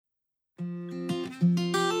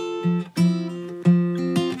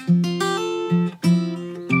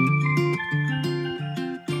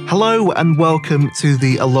Hello and welcome to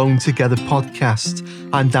the Alone Together podcast.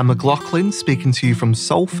 I'm Dan McLaughlin, speaking to you from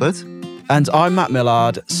Salford. And I'm Matt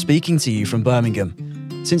Millard, speaking to you from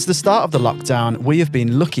Birmingham. Since the start of the lockdown, we have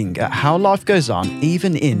been looking at how life goes on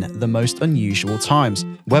even in the most unusual times,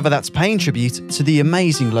 whether that's paying tribute to the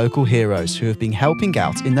amazing local heroes who have been helping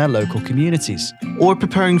out in their local communities. Or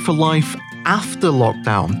preparing for life after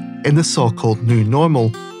lockdown in the so-called new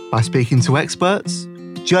normal by speaking to experts,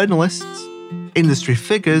 journalists, industry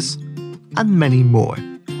figures, and many more.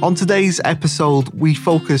 On today's episode, we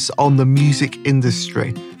focus on the music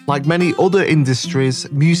industry. Like many other industries,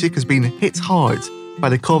 music has been hit hard by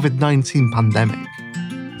the COVID-19 pandemic.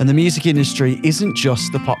 And the music industry isn't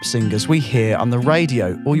just the pop singers we hear on the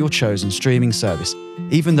radio or your chosen streaming service,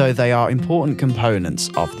 even though they are important components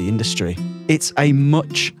of the industry. It's a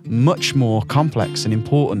much, much more complex and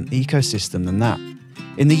important ecosystem than that.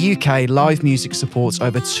 In the UK, live music supports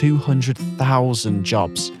over 200,000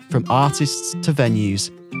 jobs, from artists to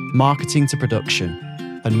venues, marketing to production,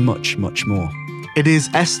 and much, much more. It is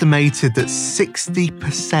estimated that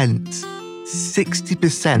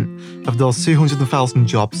 60% of those 200,000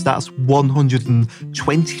 jobs, that's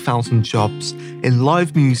 120,000 jobs in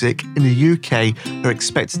live music in the UK, are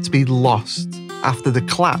expected to be lost after the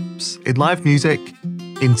collapse in live music,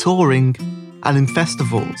 in touring, and in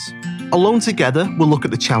festivals. Alone Together, we'll look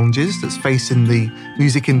at the challenges that's facing the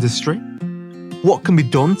music industry, what can be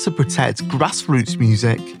done to protect grassroots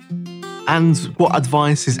music, and what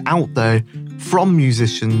advice is out there from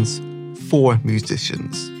musicians for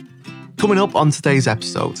musicians. Coming up on today's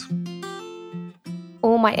episode.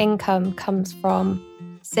 All my income comes from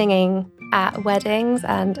singing at weddings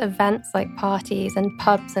and events like parties and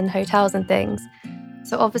pubs and hotels and things.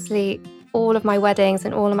 So obviously all of my weddings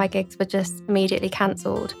and all of my gigs were just immediately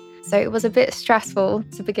cancelled. So it was a bit stressful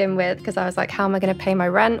to begin with because I was like, how am I going to pay my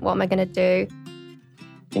rent? What am I going to do?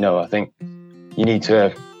 You know, I think you need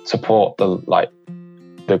to support the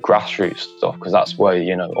grassroots stuff because that's where,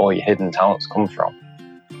 you know, all your hidden talents come from.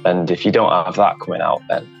 And if you don't have that coming out,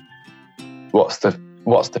 then what's the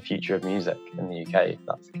future of music in the UK if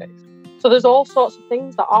that's the case? So there's all sorts of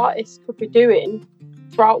things that artists could be doing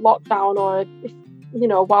throughout lockdown, or if, you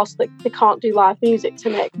know, whilst they can't do live music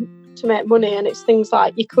to make money. And it's things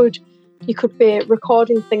like you could be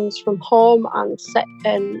recording things from home and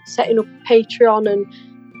setting up Patreon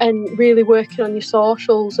and really working on your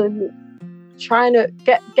socials and trying to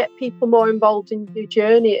get people more involved in your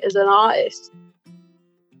journey as an artist.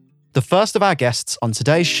 The first of our guests on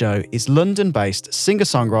today's show is London-based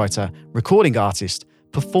singer-songwriter, recording artist,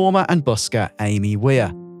 performer and busker Amy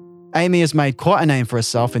Weir. Amy has made quite a name for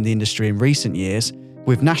herself in the industry in recent years,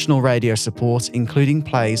 with national radio support including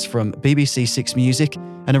plays from BBC Six Music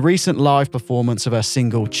and a recent live performance of her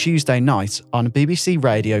single Tuesday Night on BBC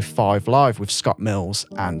Radio 5 Live with Scott Mills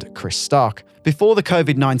and Chris Stark. Before the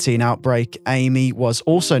COVID-19 outbreak, Amy was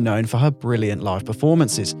also known for her brilliant live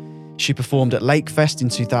performances. She performed at Lakefest in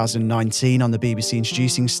 2019 on the BBC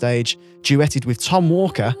Introducing stage, duetted with Tom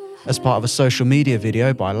Walker as part of a social media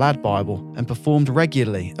video by Lad Bible, and performed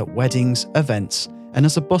regularly at weddings, events, and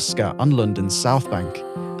as a busker on London's South Bank.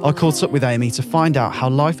 I caught up with Amy to find out how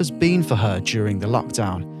life has been for her during the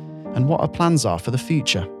lockdown and what her plans are for the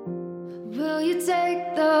future. Will you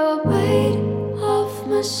take the weight off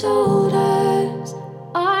my shoulders?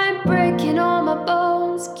 I'm breaking all my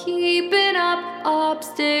bones, keeping up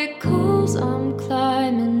obstacles I'm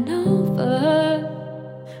climbing over,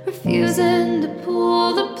 refusing to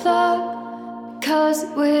pull the plug, 'cause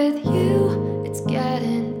with you it's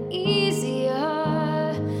getting easier.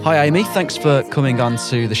 Hi Amy, thanks for coming on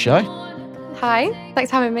to the show. Hi, thanks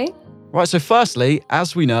for having me. Right, so firstly,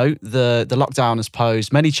 as we know, the lockdown has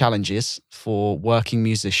posed many challenges for working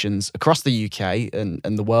musicians across the UK and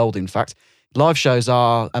the world, in fact. Live shows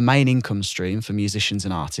are a main income stream for musicians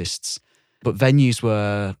and artists, but venues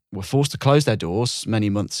were forced to close their doors many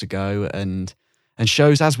months ago, and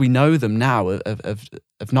shows as we know them now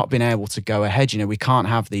have not been able to go ahead. You know, we can't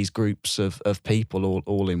have these groups of people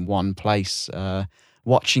all in one place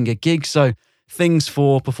watching a gig. So things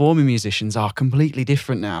for performing musicians are completely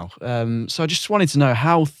different now. So I just wanted to know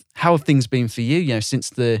how have things been for you? You know,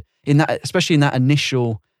 since especially in that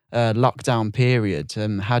initial lockdown period,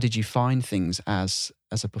 how did you find things as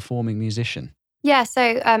a performing musician? Yeah,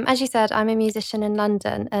 so as you said, I'm a musician in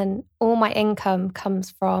London and all my income comes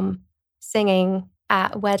from singing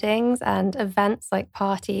at weddings and events like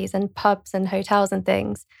parties and pubs and hotels and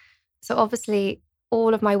things. So obviously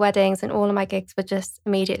all of my weddings and all of my gigs were just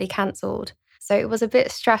immediately cancelled. So it was a bit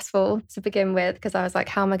stressful to begin with because I was like,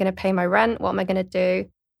 how am I going to pay my rent? What am I going to do?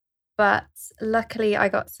 But luckily, I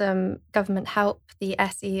got some government help, the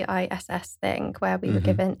SEISS thing, where we were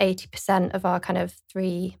given 80% of our kind of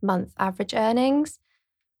 3-month average earnings.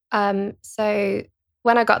 So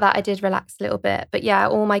when I got that, I did relax a little bit. But yeah,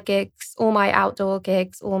 all my gigs, all my outdoor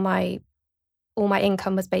gigs, all my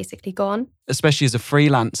income was basically gone. Especially as a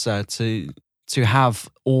freelancer, to have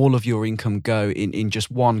all of your income go in just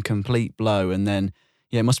one complete blow, and then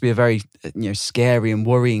it must be a very scary and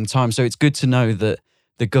worrying time. So it's good to know that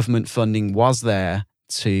the government funding was there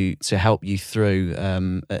to help you through,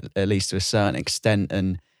 at least to a certain extent,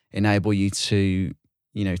 and enable you to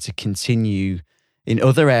to continue in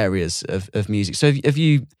other areas of music. So have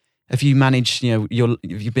you managed,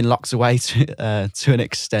 you've been locked away to an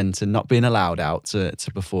extent and not been allowed out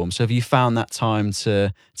to perform. So have you found that time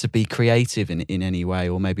to be creative in any way,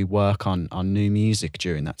 or maybe work on new music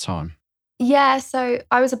during that time? Yeah, so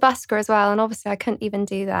I was a busker as well, and obviously I couldn't even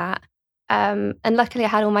do that. And luckily I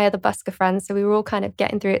had all my other busker friends, so we were all kind of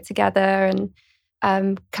getting through it together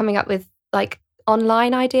and coming up with like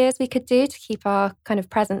online ideas we could do to keep our kind of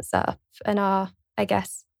presence up and our, I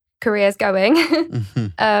guess, careers going.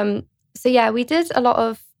 So yeah, we did a lot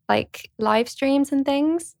of like live streams and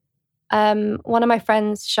things. One of my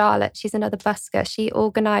friends, Charlotte, she's another busker, she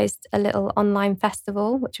organised a little online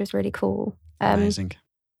festival, which was really cool. Amazing.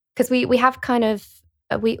 Because we have kind of,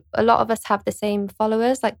 a lot of us have the same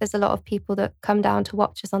followers. Like there's a lot of people that come down to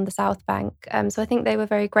watch us on the South Bank. So I think they were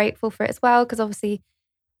very grateful for it as well, because obviously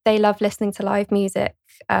they love listening to live music.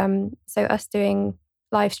 So us doing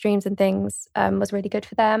live streams and things was really good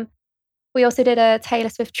for them. We also did a Taylor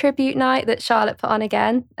Swift tribute night that Charlotte put on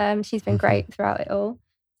again. She's been great throughout it all.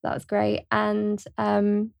 So that was great. And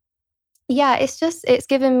yeah, it's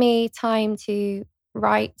given me time to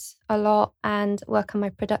write a lot and work on my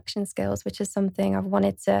production skills, which is something I've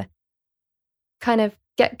wanted to kind of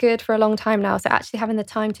get good for a long time now. So actually having the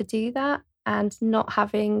time to do that and not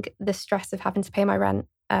having the stress of having to pay my rent,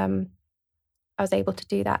 I was able to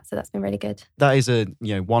do that. So that's been really good. That is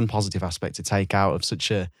one positive aspect to take out of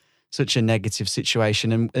such a negative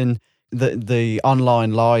situation. And the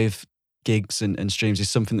online live gigs and streams is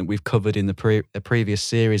something that we've covered in the previous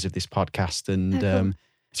series of this podcast. And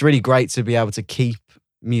it's really great to be able to keep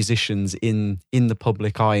musicians in the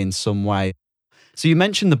public eye in some way. So you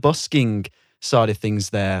mentioned the busking side of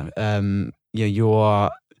things there. You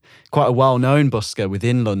are quite a well-known busker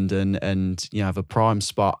within London, and you have a prime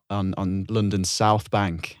spot on London's South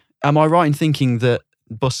Bank. Am I right in thinking that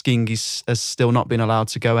busking has still not been allowed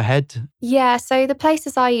to go ahead? Yeah, so the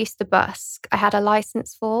places I used to busk, I had a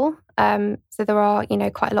license for. So there are,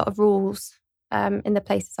 quite a lot of rules in the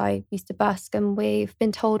places I used to busk, and we've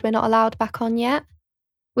been told we're not allowed back on yet,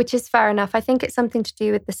 which is fair enough. I think it's something to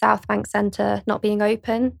do with the South Bank Centre not being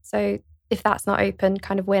open. So if that's not open,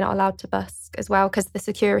 kind of we're not allowed to busk as well, because the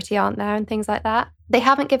security aren't there and things like that. They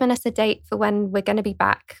haven't given us a date for when we're going to be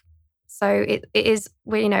back. So it is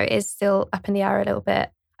still up in the air a little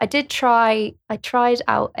bit. I tried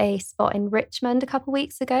out a spot in Richmond a couple of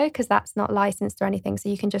weeks ago, because that's not licensed or anything, so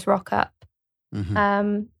you can just rock up.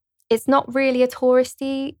 It's not really a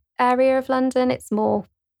touristy area of London. It's more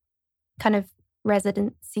kind of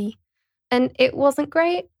residency. And it wasn't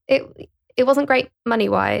great. It wasn't great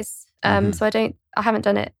money-wise. So I haven't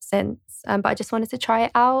done it since. But I just wanted to try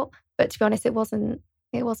it out. But to be honest, it wasn't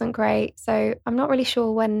great. So I'm not really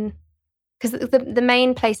sure when, because the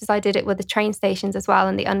main places I did it were the train stations as well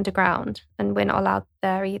and the underground, and we're not allowed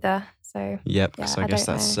there either. So yep. Yeah, so I guess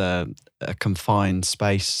that's a confined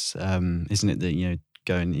space, isn't it? That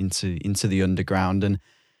going into the underground, and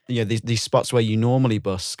these spots where you normally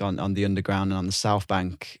busk on the underground and on the South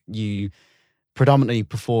Bank, you predominantly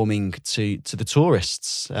performing to the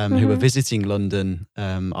tourists who are visiting London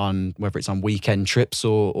on whether it's on weekend trips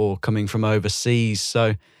or coming from overseas.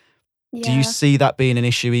 So do you see that being an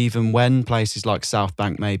issue even when places like South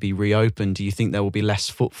Bank may be reopened? Do you think there will be less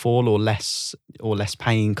footfall or less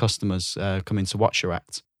paying customers coming to watch your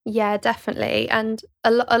act? Yeah, definitely. And a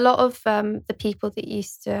lot of the people that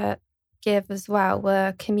used to give as well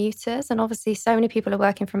were commuters, and obviously so many people are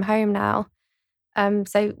working from home now.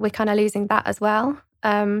 So we're kind of losing that as well.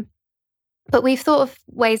 But we've thought of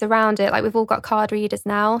ways around it. Like we've all got card readers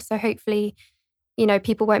now. So hopefully,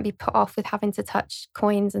 people won't be put off with having to touch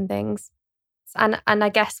coins and things. And I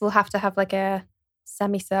guess we'll have to have like a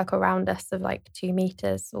semicircle around us of like 2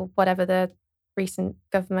 meters or whatever the recent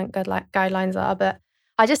government guidelines are. But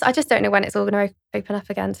I just don't know when it's all going to open up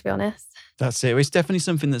again, to be honest. That's it. It's definitely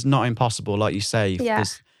something that's not impossible. Like you say,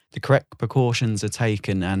 if the correct precautions are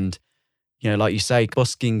taken and like you say,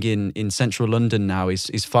 busking in central London now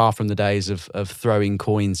is far from the days of throwing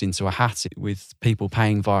coins into a hat with people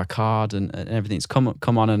paying via card and everything. It's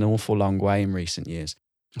come on an awful long way in recent years.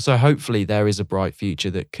 So hopefully there is a bright future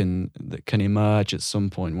that can emerge at some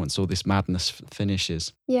point once all this madness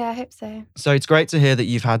finishes. Yeah, I hope so. So it's great to hear that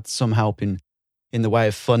you've had some help in the way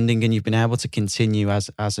of funding and you've been able to continue as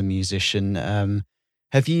a musician.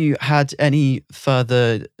 Have you had any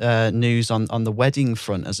further news on the wedding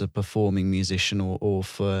front as a performing musician or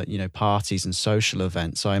for, parties and social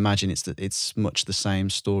events? I imagine it's much the same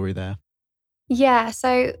story there. Yeah,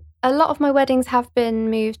 so a lot of my weddings have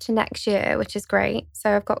been moved to next year, which is great.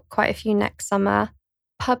 So I've got quite a few next summer.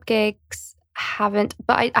 Pub gigs haven't,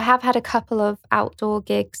 but I have had a couple of outdoor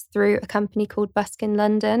gigs through a company called Busk in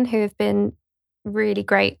London who have been really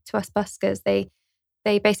great to us buskers.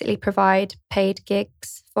 They basically provide paid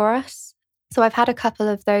gigs for us. So I've had a couple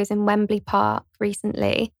of those in Wembley Park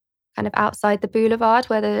recently, kind of outside the boulevard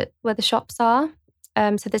where the shops are.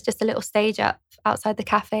 So there's just a little stage up outside the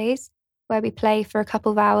cafes where we play for a couple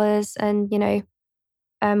of hours and,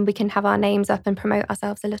 we can have our names up and promote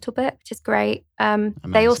ourselves a little bit, which is great.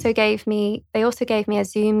 They also gave me a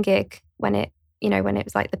Zoom gig when it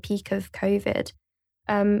was like the peak of COVID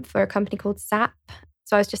for a company called SAP.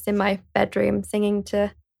 So I was just in my bedroom singing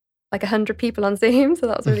to like 100 people on Zoom. So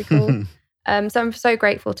that was really cool. So I'm so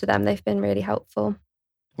grateful to them. They've been really helpful.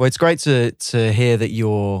 Well, it's great to hear that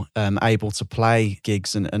you're able to play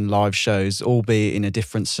gigs and live shows, albeit in a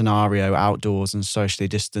different scenario, outdoors and socially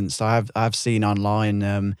distanced. I've seen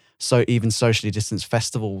online, so even socially distanced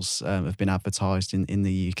festivals have been advertised in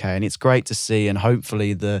the UK, and it's great to see. And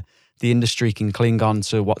hopefully the industry can cling on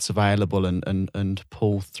to what's available and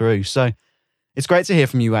pull through. So it's great to hear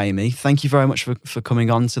from you, Amy. Thank you very much for coming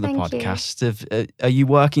on to the podcast. Are you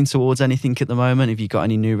working towards anything at the moment? Have you got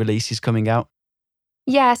any new releases coming out?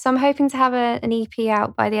 Yeah, so I'm hoping to have an EP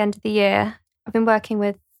out by the end of the year. I've been working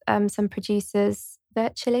with some producers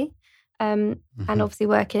virtually and obviously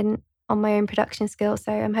working on my own production skills.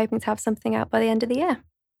 So I'm hoping to have something out by the end of the year.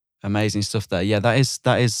 Amazing stuff there. Yeah, that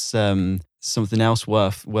is something else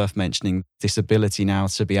worth mentioning. This ability now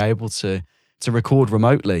to be able to record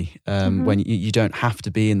remotely when you don't have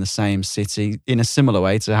to be in the same city, in a similar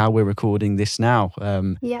way to how we're recording this now.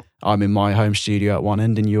 I'm in my home studio at one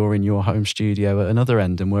end and you're in your home studio at another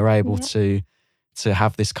end, and we're able to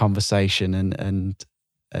have this conversation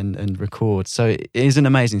and record. So it is an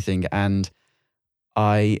amazing thing, and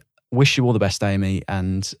I wish you all the best, Amy,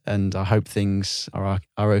 and I hope things are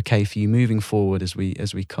okay for you moving forward as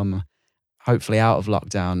we come hopefully out of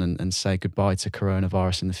lockdown and say goodbye to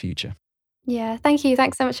coronavirus in the future. Yeah, thank you.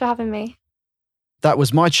 Thanks so much for having me. That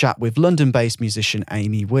was my chat with London-based musician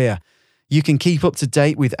Amy Weir. You can keep up to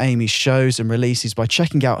date with Amy's shows and releases by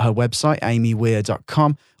checking out her website,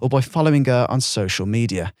 amyweir.com, or by following her on social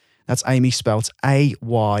media. That's Amy spelt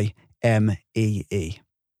Aymee.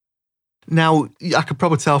 Now, I could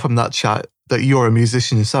probably tell from that chat that you're a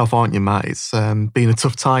musician yourself, aren't you, Matt? It's been a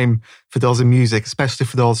tough time for those in music, especially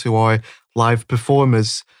for those who are live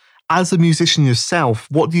performers. As a musician yourself,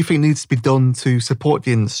 what do you think needs to be done to support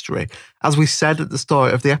the industry? As we said at the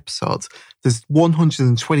start of the episode, there's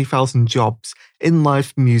 120,000 jobs in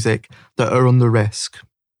live music that are under risk.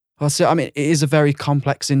 Well, so, I mean, it is a very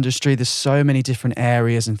complex industry. There's so many different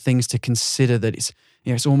areas and things to consider that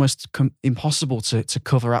it's almost impossible to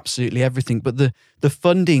cover absolutely everything. But the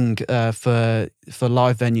funding for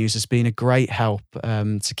live venues has been a great help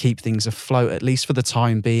to keep things afloat, at least for the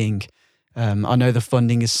time being. I know the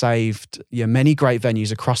funding has saved many great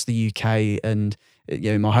venues across the UK, and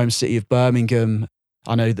my home city of Birmingham,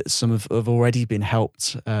 I know that some have already been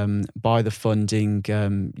helped by the funding.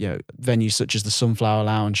 Venues such as the Sunflower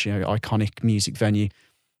Lounge, iconic music venue,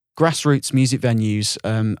 grassroots music venues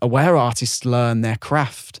are where artists learn their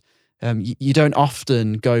craft. You don't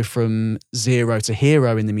often go from zero to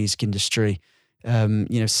hero in the music industry.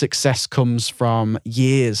 Success comes from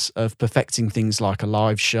years of perfecting things like a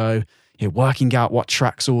live show, working out what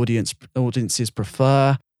tracks audiences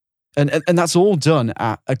prefer. And that's all done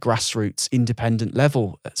at a grassroots independent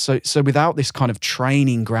level. So without this kind of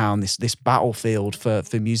training ground, this battlefield for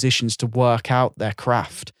musicians to work out their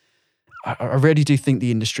craft, I really do think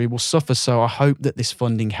the industry will suffer. So I hope that this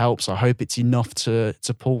funding helps. I hope it's enough to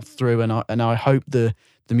pull through, and I hope the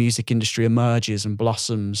music industry emerges and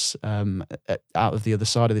blossoms out of the other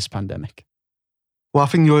side of this pandemic. Well, I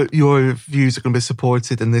think your views are going to be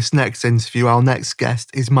supported in this next interview. Our next guest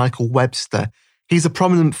is Michael Webster. He's a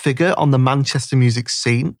prominent figure on the Manchester music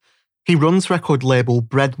scene. He runs record label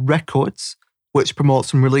Bread Records, which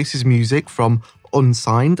promotes and releases music from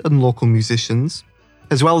unsigned and local musicians.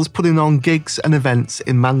 as well as putting on gigs and events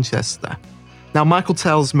in Manchester. Now, Michael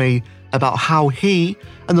tells me about how he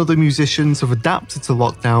and other musicians have adapted to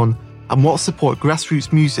lockdown and what support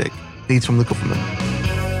grassroots music needs from the government.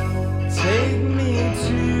 Take me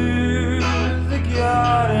to the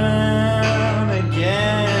garden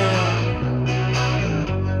again.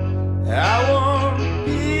 I want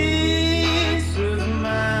peace of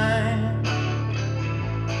mind.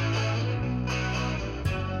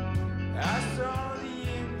 I saw the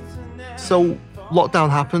internet. So, lockdown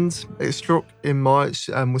happened. It struck in March,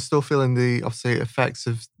 and we're still feeling the obviously effects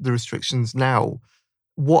of the restrictions now.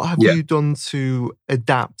 What have you done to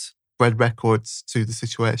adapt Bread Records to the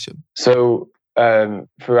situation? So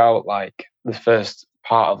throughout like the first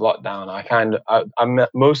part of lockdown, I'm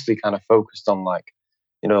mostly kind of focused on like,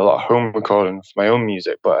 you know, a lot of home recording for my own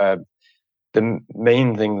music. But the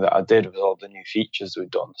main thing that I did was all the new features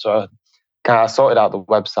we've done. So I sorted out the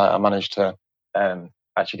website. I managed to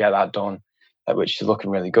actually get that done, which is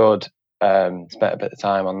looking really good. Spent a bit of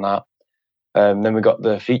time on that. Then we got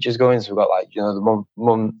the features going. So we got like, you know,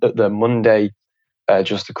 the Monday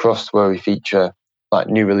Just the Crust, where we feature like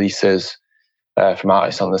new releases from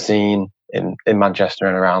artists on the scene in Manchester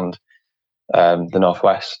and around the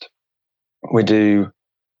Northwest. We do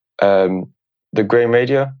the Graham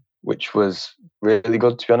Radio, which was really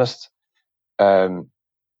good, to be honest.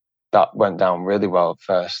 That went down really well at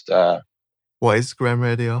first. What is Graham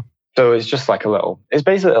Radio? So it's just like it's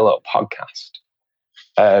basically a little podcast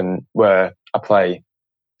where I play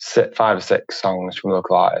 5 or 6 songs from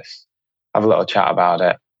local artists, have a little chat about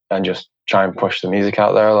it, and just try and push the music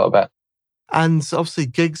out there a little bit. And obviously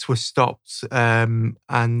gigs were stopped, and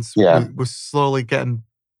we're slowly getting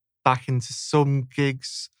back into some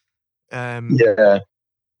gigs. What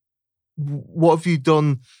have you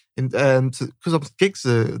done because gigs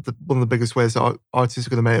are one of the biggest ways that artists are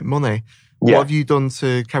going to make money. What have you done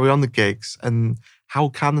to carry on the gigs, and how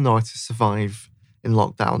can an artist survive in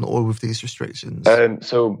lockdown or with these restrictions?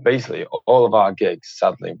 So basically, all of our gigs,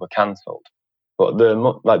 sadly, were cancelled. But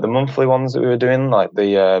the monthly ones that we were doing, like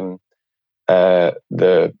the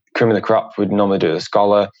Cream of the Crop, we'd normally do at the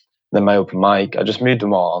Scholar, then my open mic. I just moved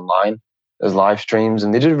them all online as live streams,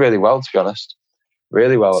 and they did really well, to be honest.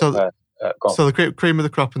 Really well. So the Cream of the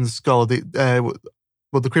Crop and the Scholar,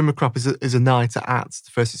 the Cream of the Crop is a night at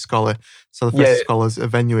the First Scholar. So the First Scholar is a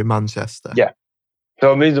venue in Manchester. Yeah.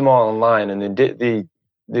 So I moved them all online, and they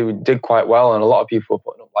did quite well, and a lot of people were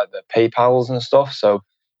putting up like their PayPals and stuff. So,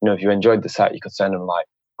 you know, if you enjoyed the set, you could send them like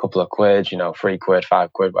a couple of quid, you know, 3 quid,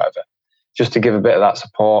 5 quid, whatever, just to give a bit of that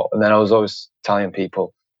support. And then I was always telling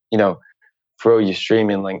people, you know, throw your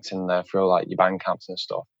streaming links in there, throw like your bank accounts and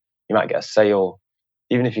stuff. You might get a sale,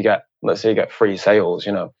 even if you get, let's say you get 3 sales,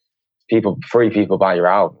 you know, 3 people buy your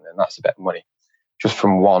album, and that's a bit of money just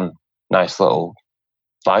from one nice little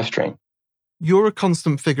live stream. You're a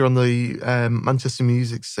constant figure on the Manchester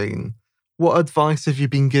music scene. What advice have you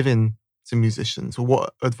been giving to musicians, or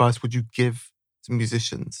what advice would you give to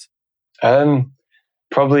musicians?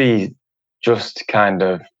 Probably just kind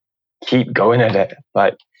of keep going at it,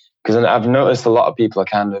 like, because I've noticed a lot of people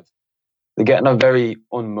are they're getting very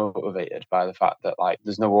unmotivated by the fact that like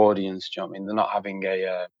there's no audience. Do you know what I mean? They're not having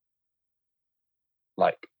a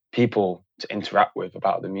like people to interact with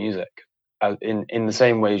about the music in the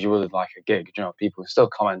same way as you would like a gig. You know, people are still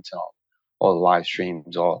commenting on all the live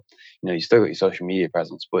streams, or you know, you still got your social media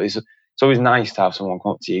presence. But it's always nice to have someone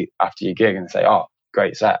come up to you after your gig and say, "Oh,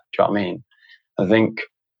 great set." Do you know what I mean? I think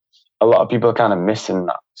a lot of people are kind of missing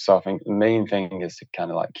that. So I think the main thing is to kind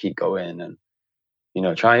of like keep going and, you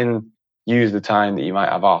know, try and use the time that you might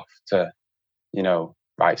have off to, you know,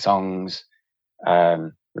 write songs,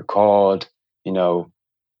 record, you know,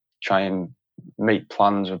 try and make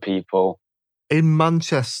plans with people. In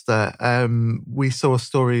Manchester, we saw a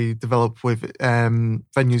story develop with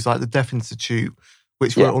venues like the Deaf Institute,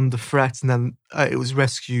 which were under threat, and then it was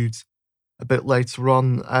rescued a bit later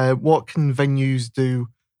on. What can venues do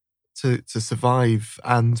to survive,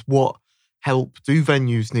 and what help do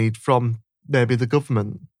venues need from maybe the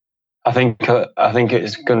government? I think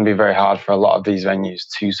it's going to be very hard for a lot of these venues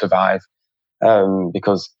to survive,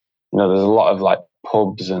 because you know there's a lot of like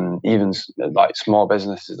pubs and even like small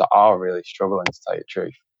businesses that are really struggling, to tell you the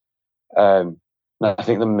truth. And I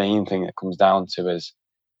think the main thing that comes down to is,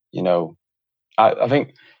 you know, I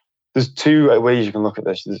think there's 2 ways you can look at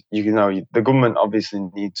this. You know, the government obviously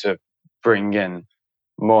need to bring in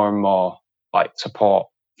more and more like support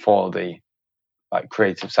for the like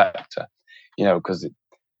creative sector, you know, because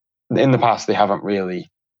in the past they haven't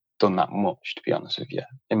really done that much, to be honest with you,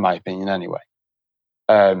 in my opinion anyway.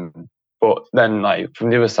 But then like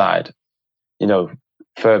from the other side, you know,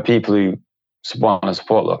 for people who want to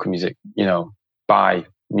support local music, buy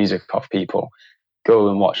music off people, go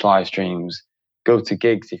and watch live streams, go to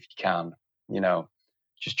gigs if you can,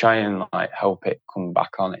 just try and like help it come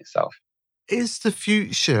back on itself. Is the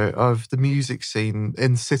future of the music scene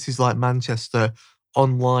in cities like Manchester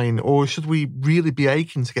online, or should we really be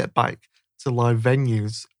aching to get back to live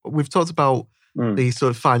venues? We've talked about the sort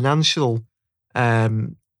of financial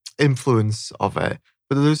influence of it,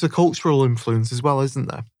 but there's a cultural influence as well, isn't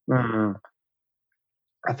there?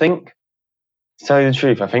 I think, to tell you the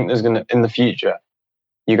truth, I think in the future,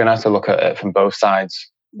 you're going to have to look at it from both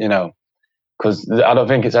sides, because I don't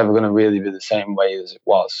think it's ever going to really be the same way as it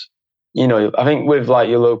was. I think with like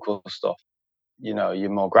your local stuff, your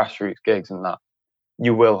more grassroots gigs and that,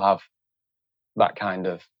 you will have that kind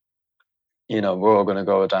of, we're all going to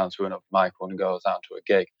go down to an open mic or go down to a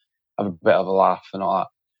gig, have a bit of a laugh and all that.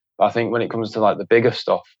 But I think when it comes to like the bigger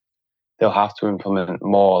stuff, they'll have to implement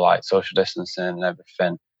more like social distancing and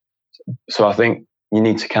everything. So I think you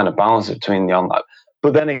need to kind of balance it between the online.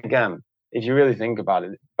 But then again, if you really think about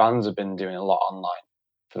it, bands have been doing a lot online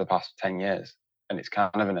for the past 10 years. And it's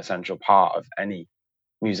kind of an essential part of any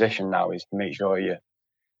musician now, is to make sure your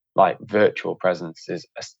like virtual presence is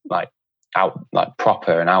like out, like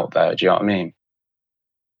proper and out there. Do you know what I mean?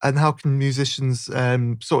 And how can musicians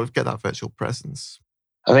sort of get that virtual presence?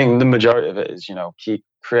 I think the majority of it is,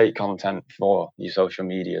 create content for your social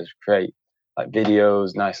medias, create like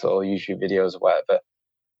videos, nice little YouTube videos or whatever,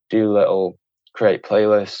 create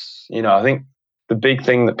playlists. I think the big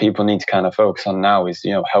thing that people need to kind of focus on now is,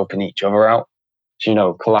 helping each other out.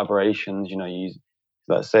 So, collaborations,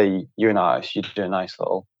 let's say you're an artist, you do a nice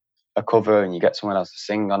a cover and you get someone else to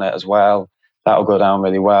sing on it as well. That'll go down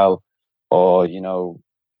really well. Or,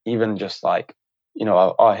 even just like,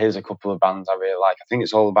 here's a couple of bands I really like. I think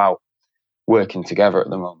it's all about working together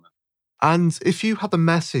at the moment. And if you had a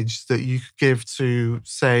message that you could give to,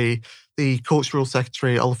 say, the Cultural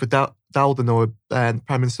Secretary, Oliver Dowden, or Prime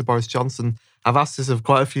Minister Boris Johnson, I've asked this of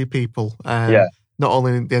quite a few people, not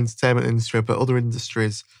only in the entertainment industry, but other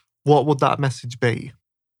industries, what would that message be?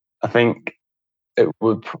 I think it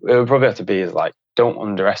would probably have to be is like, don't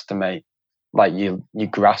underestimate like your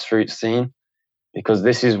grassroots scene, because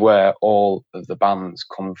this is where all of the bands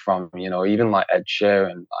come from. Even like Ed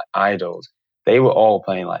Sheeran, like Idols, they were all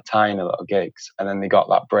playing like tiny little gigs, and then they got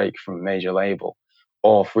that break from a major label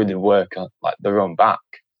or through the work on like their own back.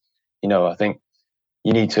 I think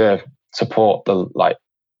you need to support the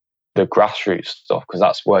grassroots stuff, because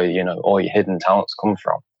that's where all your hidden talents come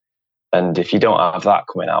from. And if you don't have that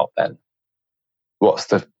coming out, then what's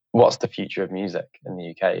the future of music in the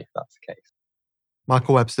UK if that's the case?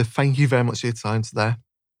 Michael Webster, thank you very much for your time today.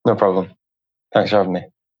 No problem. Thanks for having me.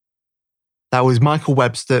 That was Michael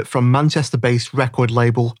Webster from Manchester-based record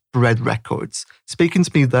label Bread Records, speaking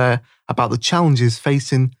to me there about the challenges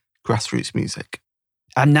facing grassroots music.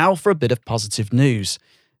 And now for a bit of positive news.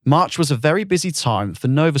 March was a very busy time for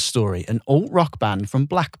Nova Story, an alt-rock band from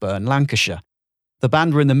Blackburn, Lancashire. The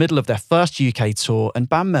band were in the middle of their first UK tour, and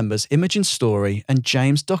band members Imogen Story and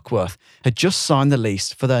James Duckworth had just signed the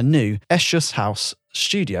lease for their new Esches House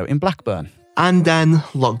studio in Blackburn. And then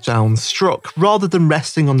lockdown struck. Rather than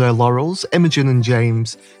resting on their laurels, Imogen and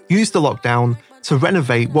James used the lockdown to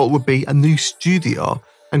renovate what would be a new studio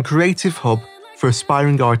and creative hub for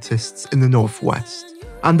aspiring artists in the Northwest.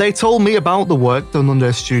 And they told me about the work done on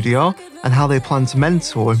their studio and how they plan to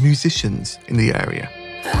mentor musicians in the area.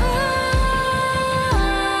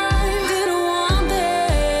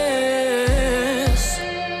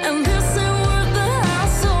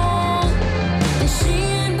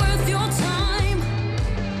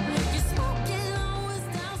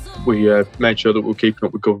 We made sure that we were keeping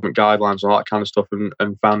up with government guidelines and all that kind of stuff,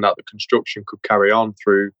 and found out that construction could carry on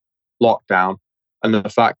through lockdown. And the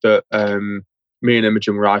fact that me and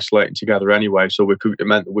Imogen were isolating together anyway, so it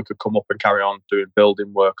meant that we could come up and carry on doing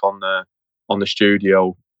building work on the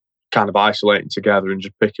studio, kind of isolating together and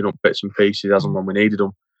just picking up bits and pieces as and when we needed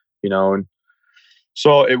them, And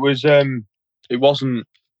so it wasn't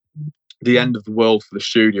the end of the world for the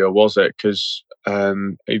studio, was it? Because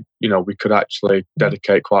we could actually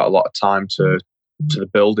dedicate quite a lot of time to the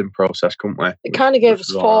building process, couldn't we? It kind of gave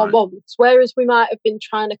us 4 months, whereas we might have been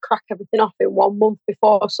trying to crack everything off in 1 month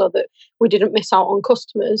before so that we didn't miss out on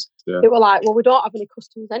customers. Yeah. It were like, well, we don't have any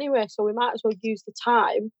customers anyway, so we might as well use the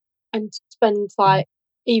time and spend like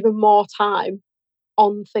even more time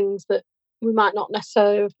on things that we might not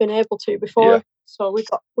necessarily have been able to before. Yeah. So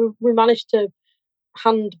we managed to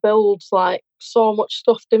hand build like so much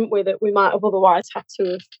stuff, didn't we, that we might have otherwise had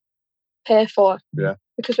to have pay for. Yeah.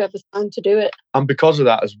 Because we have the time to do it. And because of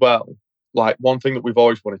that as well, like one thing that we've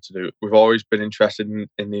always wanted to do, we've always been interested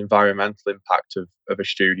in the environmental impact of a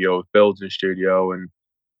studio, of building a studio and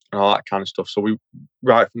all that kind of stuff. So we,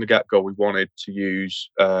 right from the get-go, we wanted to use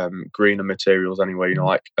greener materials anyway, you know,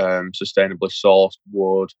 like sustainably sourced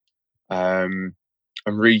wood, and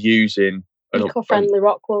reusing eco-friendly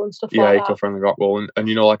rock wool and stuff yeah, like that. eco-friendly rock wool, and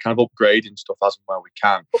you know, like kind of upgrading stuff as and where we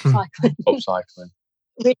can. Upcycling.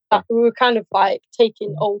 We were kind of like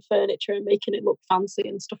taking old furniture and making it look fancy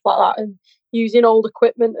and stuff like that, and using old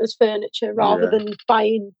equipment as furniture rather than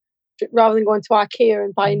going to IKEA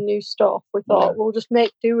and buying new stuff. We thought we'll just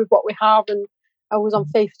make do with what we have. And I was on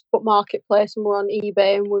Facebook Marketplace and we're on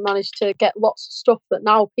eBay, and we managed to get lots of stuff that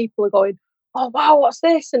now people are going, oh wow, what's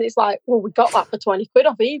this? And it's like, well, we got that for 20 quid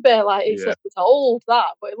off eBay. Like it's old that,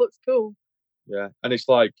 but it looks cool. Yeah, and it's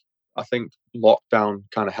like, I think lockdown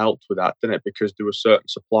kind of helped with that, didn't it? Because there were certain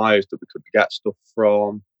suppliers that we couldn't get stuff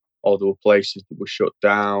from, or there were places that were shut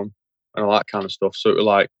down and all that kind of stuff. So it was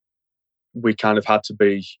like we kind of had to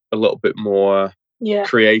be a little bit more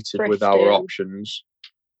creative with our options.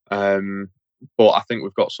 But I think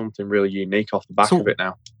we've got something really unique off the back of it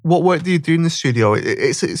now. What work do you do in the studio?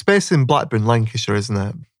 It's based in Blackburn, Lancashire, isn't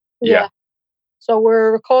it? Yeah. So we're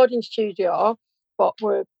a recording studio, but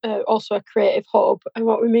we're also a creative hub. And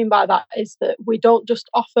what we mean by that is that we don't just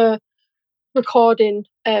offer recording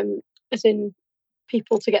as in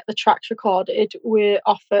people to get the tracks recorded. We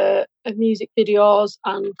offer music videos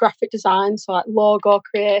and graphic design, so like logo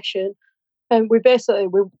creation. And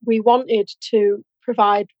we wanted to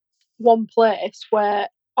provide one place where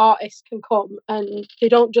artists can come and they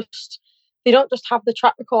don't just have the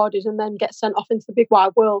track recorded and then get sent off into the big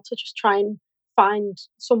wide world to just try and find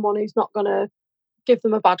someone who's not going to give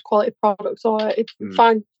them a bad quality product, or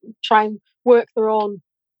try and work their own.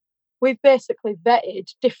 We've basically vetted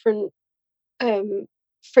different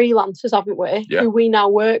freelancers, haven't we? Who we now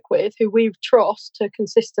work with, who we trust to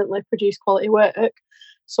consistently produce quality work.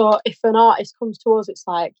 So if an artist comes to us, it's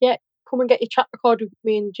like, come and get your track recorded with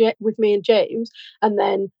me and James, and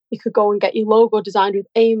then you could go and get your logo designed with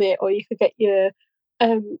Amy, or you could get your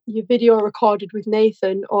video recorded with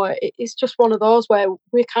Nathan, or it's just one of those where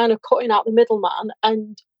we're kind of cutting out the middleman,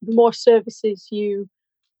 and the more services you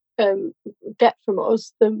get from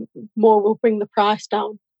us, the more we'll bring the price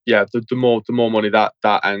down. Yeah, the more money that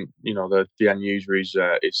and you know the end user is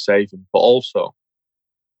saving, but also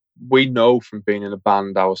we know from being in a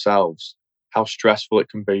band ourselves how stressful it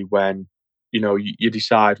can be when, you know, you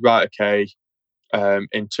decide, right, okay,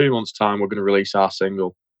 in 2 months' time, we're going to release our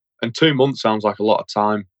single. And 2 months sounds like a lot of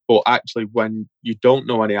time. But actually, when you don't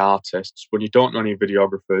know any artists, when you don't know any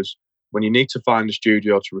videographers, when you need to find a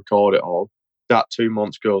studio to record it all, that 2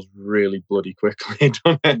 months goes really bloody quickly,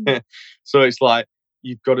 doesn't it? So it's like,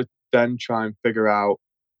 you've got to then try and figure out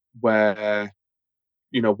where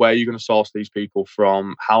you're going to source these people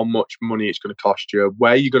from, how much money it's going to cost you,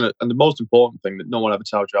 where you're going to, and the most important thing that no one ever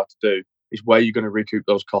tells you how to do is where you're going to recoup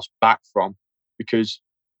those costs back from, because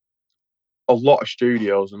a lot of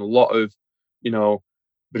studios and a lot of, you know,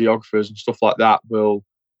 videographers and stuff like that will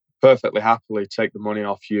perfectly happily take the money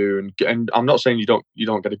off you, and I'm not saying you don't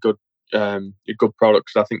get a good product,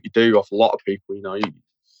 because I think you do off a lot of people. You know,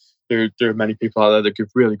 there are many people out there that give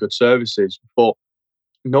really good services, but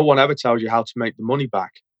no one ever tells you how to make the money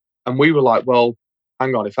back. And we were like, well,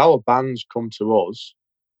 hang on, if our bands come to us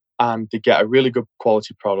and they get a really good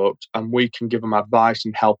quality product and we can give them advice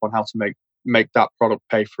and help on how to make that product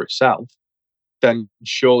pay for itself, then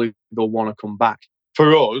surely they'll want to come back.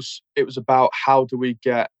 For us, it was about how do we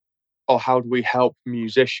help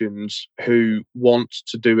musicians who want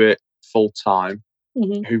to do it full time,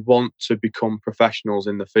 who want to become professionals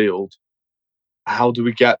in the field. How do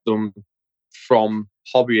we get them from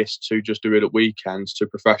hobbyists who just do it at weekends to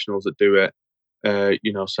professionals that do it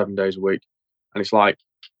 7 days a week? And it's like,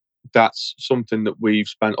 that's something that we've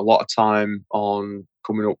spent a lot of time on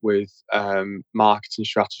coming up with marketing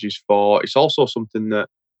strategies for. It's also something that,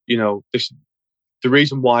 you know, the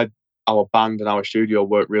reason why our band and our studio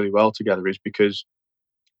work really well together is because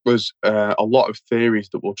there's a lot of theories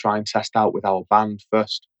that we'll try and test out with our band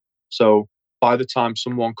first. So by the time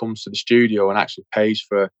someone comes to the studio and actually pays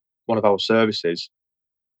for one of our services,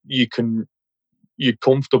 you're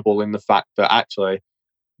comfortable in the fact that actually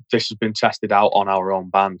this has been tested out on our own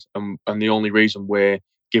band, and the only reason we're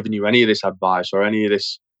giving you any of this advice or any of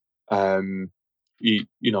this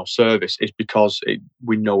service is because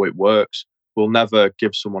we know it works. We'll never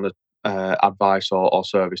give someone advice or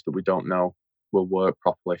service that we don't know will work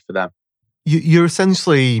properly for them. You're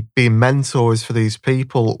essentially being mentors for these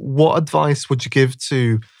people. What advice would you give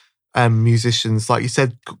to musicians, like you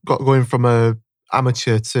said, going from a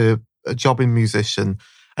amateur to a jobbing musician?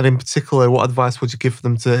 And in particular, what advice would you give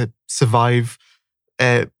them to survive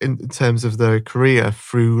in terms of their career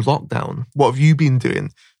through lockdown? What have you been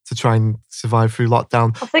doing to try and survive through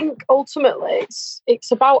lockdown? I think ultimately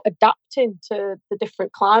it's about adapting to the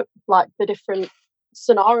different climate, like the different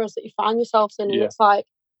scenarios that you find yourselves in. And it's like,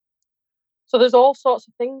 so there's all sorts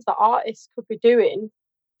of things that artists could be doing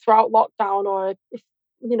throughout lockdown, or if,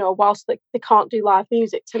 whilst they can't do live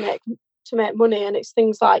music to make money. And it's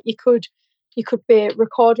things like you could be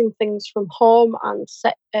recording things from home and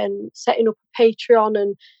setting up a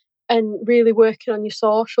Patreon and really working on your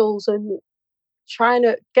socials and trying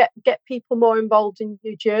to get people more involved in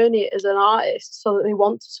your journey as an artist so that they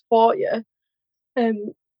want to support you.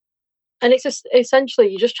 And it's just essentially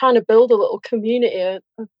you're just trying to build a little community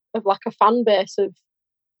of like a fan base of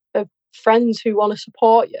friends who want to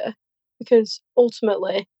support you, because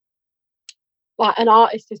ultimately, like, an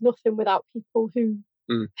artist is nothing without people who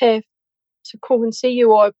pay to come and see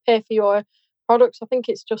you or pay for your products. I think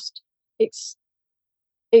it's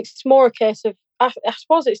more a case of, I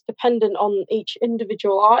suppose it's dependent on each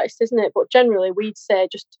individual artist, isn't it? But generally we'd say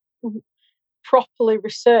just properly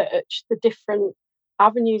research the different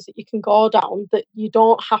avenues that you can go down, that you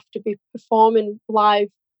don't have to be performing live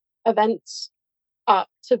events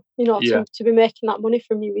to be making that money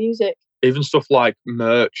from your music. Even stuff like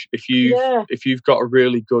merch. If you've got a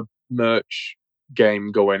really good merch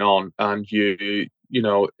game going on, and you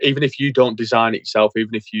even if you don't design it yourself,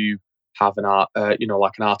 even if you have an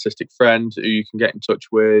artistic friend who you can get in touch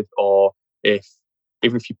with, or even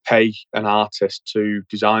if you pay an artist to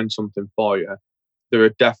design something for you, there are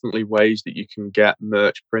definitely ways that you can get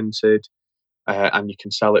merch printed and you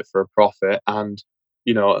can sell it for a profit. And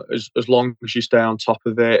as long as you stay on top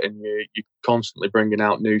of it and you're constantly bringing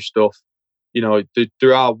out new stuff,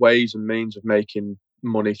 there are ways and means of making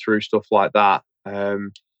money through stuff like that.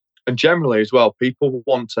 And generally as well, people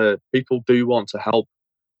do want to help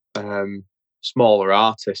smaller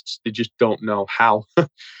artists. They just don't know how,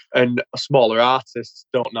 and smaller artists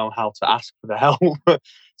don't know how to ask for the help.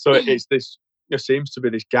 So it's this. There seems to be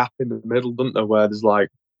this gap in the middle, doesn't there, where there's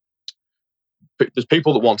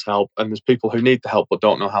people that want to help and there's people who need the help but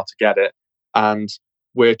don't know how to get it, and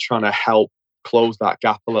we're trying to help close that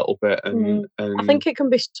gap a little bit. And I think it can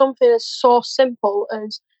be something as so simple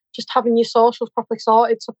as just having your socials properly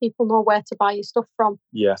sorted so people know where to buy your stuff from.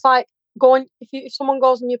 Yeah, it's like if someone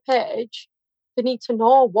goes on your page, they need to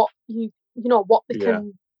know what what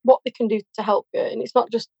they can do to help you. And it's not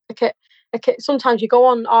just sometimes you go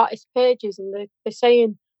on artist pages and they're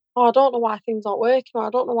saying, oh, I don't know why things aren't working, or I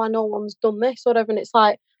don't know why no one's done this, or whatever. And it's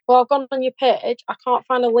like, well, I've gone on your page, I can't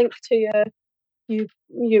find a link to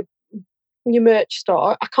your merch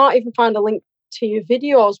store. I can't even find a link to your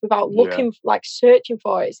videos without looking, like searching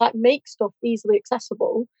for it. It's like, make stuff easily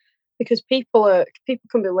accessible, because people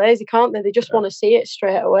can be lazy, can't they? They just want to see it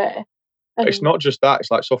straight away. And it's not just that. It's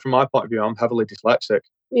like, so from my point of view, I'm heavily dyslexic.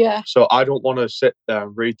 Yeah. So I don't want to sit there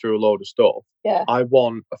and read through a load of stuff. Yeah. I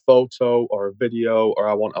want a photo or a video, or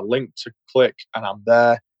I want a link to click and I'm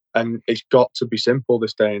there. And it's got to be simple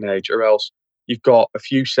this day and age, or else you've got a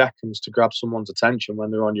few seconds to grab someone's attention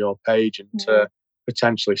when they're on your page and to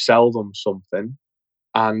potentially sell them something.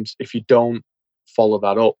 And if you don't follow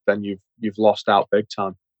that up, then you've lost out big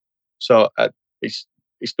time. So it's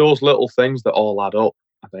those little things that all add up,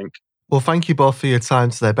 I think. Well, thank you both for your time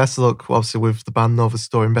today. Best of luck, obviously, with the band Nova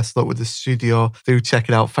Story, and best of luck with the studio. Do check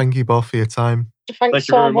it out. Thank you both for your time. Thanks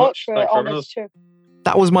so much for honest too.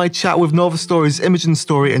 That was my chat with Nova Story's Imogen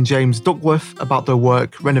Story and James Duckworth about their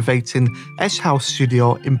work renovating Esh House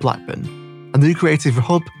Studio in Blackburn, a new creative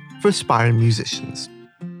hub for aspiring musicians.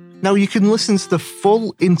 Now, you can listen to the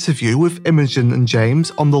full interview with Imogen and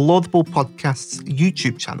James on the Laudable Podcast's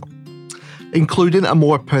YouTube channel, including a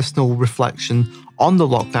more personal reflection on the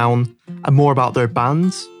lockdown and more about their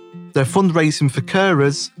bands, their fundraising for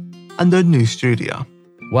carers, and their new studio.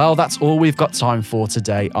 Well, that's all we've got time for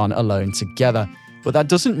today on Alone Together. But that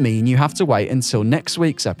doesn't mean you have to wait until next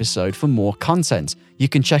week's episode for more content. You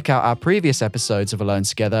can check out our previous episodes of Alone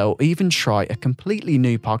Together, or even try a completely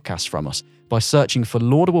new podcast from us by searching for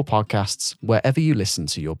Laudable Podcasts wherever you listen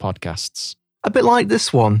to your podcasts. A bit like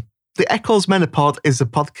this one. The Echoes Menopod is a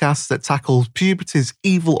podcast that tackles puberty's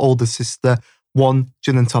evil older sister, one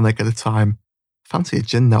gin and tonic at a time. Fancy a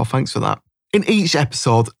gin now, thanks for that. In each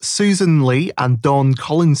episode, Susan Lee and Dawn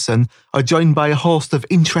Collinson are joined by a host of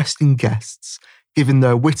interesting guests, giving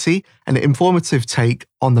their witty and informative take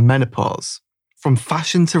on the menopause. From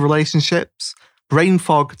fashion to relationships, brain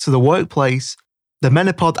fog to the workplace, the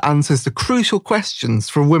Menopod answers the crucial questions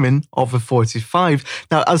for women over 45.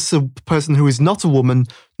 Now, as a person who is not a woman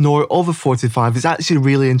nor over 45, it's actually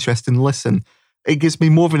really interesting to listen. It gives me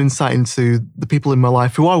more of an insight into the people in my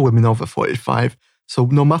life who are women over 45. So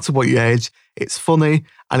no matter what your age, it's funny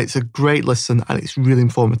and it's a great listen and it's really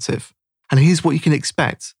informative. And here's what you can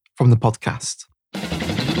expect from the podcast.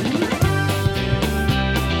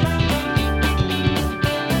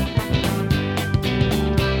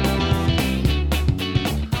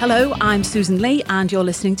 Hello, I'm Susan Lee, and you're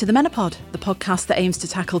listening to The Menopod, the podcast that aims to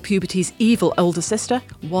tackle puberty's evil older sister,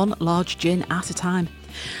 one large gin at a time.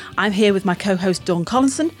 I'm here with my co-host Dawn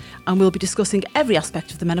Collinson, and we'll be discussing every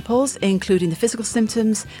aspect of the menopause, including the physical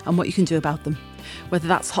symptoms and what you can do about them. Whether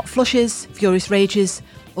that's hot flushes, furious rages,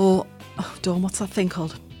 or... Oh, Dawn, what's that thing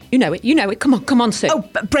called? You know it. Come on, Sue. Oh,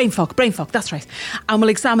 brain fog, that's right. And we'll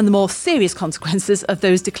examine the more serious consequences of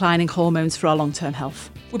those declining hormones for our long-term health.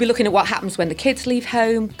 We'll be looking at what happens when the kids leave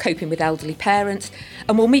home, coping with elderly parents,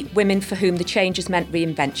 and we'll meet women for whom the change has meant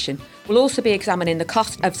reinvention. We'll also be examining the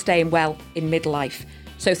cost of staying well in midlife.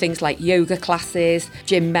 So things like yoga classes,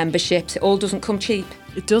 gym memberships, it all doesn't come cheap.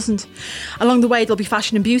 It doesn't. Along the way, there'll be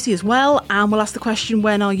fashion and beauty as well, and we'll ask the question,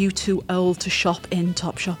 when are you too old to shop in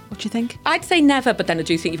Topshop? What do you think? I'd say never, but then I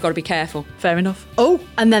do think you've got to be careful. Fair enough. Oh,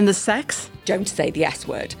 and then there's sex. Don't say the S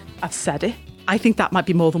word. I've said it. I think that might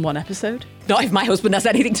be more than one episode. Not if my husband has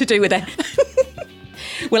anything to do with it.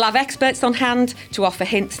 We'll have experts on hand to offer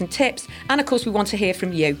hints and tips, and of course we want to hear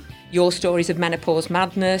from you. Your stories of menopause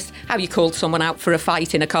madness, how you called someone out for a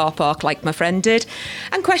fight in a car park like my friend did,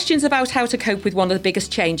 and questions about how to cope with one of the biggest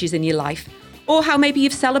changes in your life. Or how maybe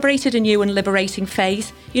you've celebrated a new and liberating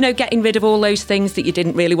phase, getting rid of all those things that you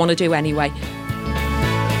didn't really want to do anyway.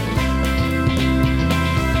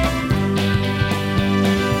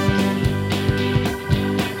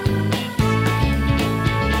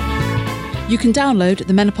 You can download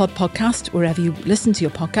the Menopod podcast wherever you listen to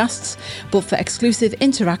your podcasts, but for exclusive,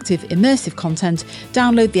 interactive, immersive content,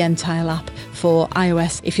 download the entire app for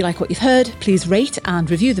iOS. If you like what you've heard, please rate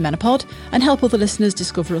and review the Menopod and help other listeners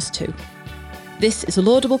discover us too. This is a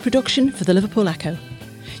Laudable production for the Liverpool Echo.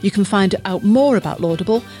 You can find out more about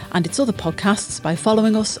Laudable and its other podcasts by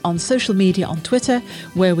following us on social media on Twitter,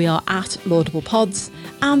 where we are at LaudablePods,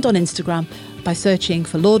 and on Instagram by searching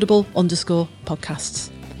for Laudable_podcasts.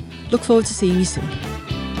 Look forward to seeing you soon.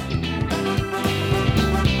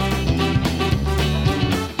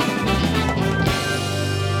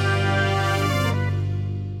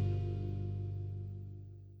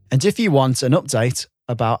 And if you want an update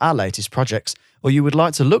about our latest projects, or you would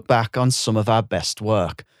like to look back on some of our best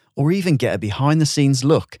work, or even get a behind-the-scenes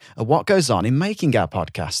look at what goes on in making our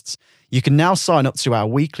podcasts, you can now sign up to our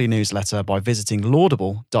weekly newsletter by visiting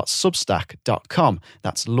laudable.substack.com.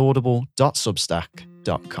 That's laudable.substack.com.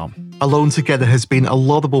 Alone Together has been a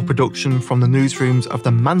laudable production from the newsrooms of the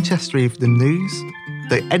Manchester Evening News,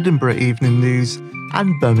 the Edinburgh Evening News,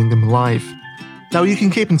 and Birmingham Live. Now, you can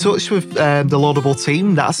keep in touch with the Laudable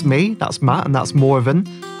team. That's me, that's Matt, and that's Morven,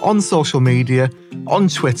 on social media, on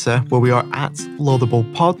Twitter, where we are at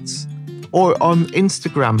LaudablePods, or on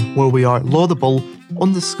Instagram, where we are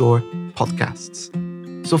Laudable_podcasts.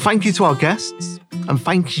 So thank you to our guests, and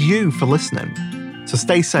thank you for listening. So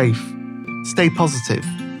stay safe, stay positive,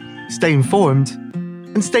 stay informed,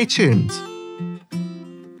 and stay tuned.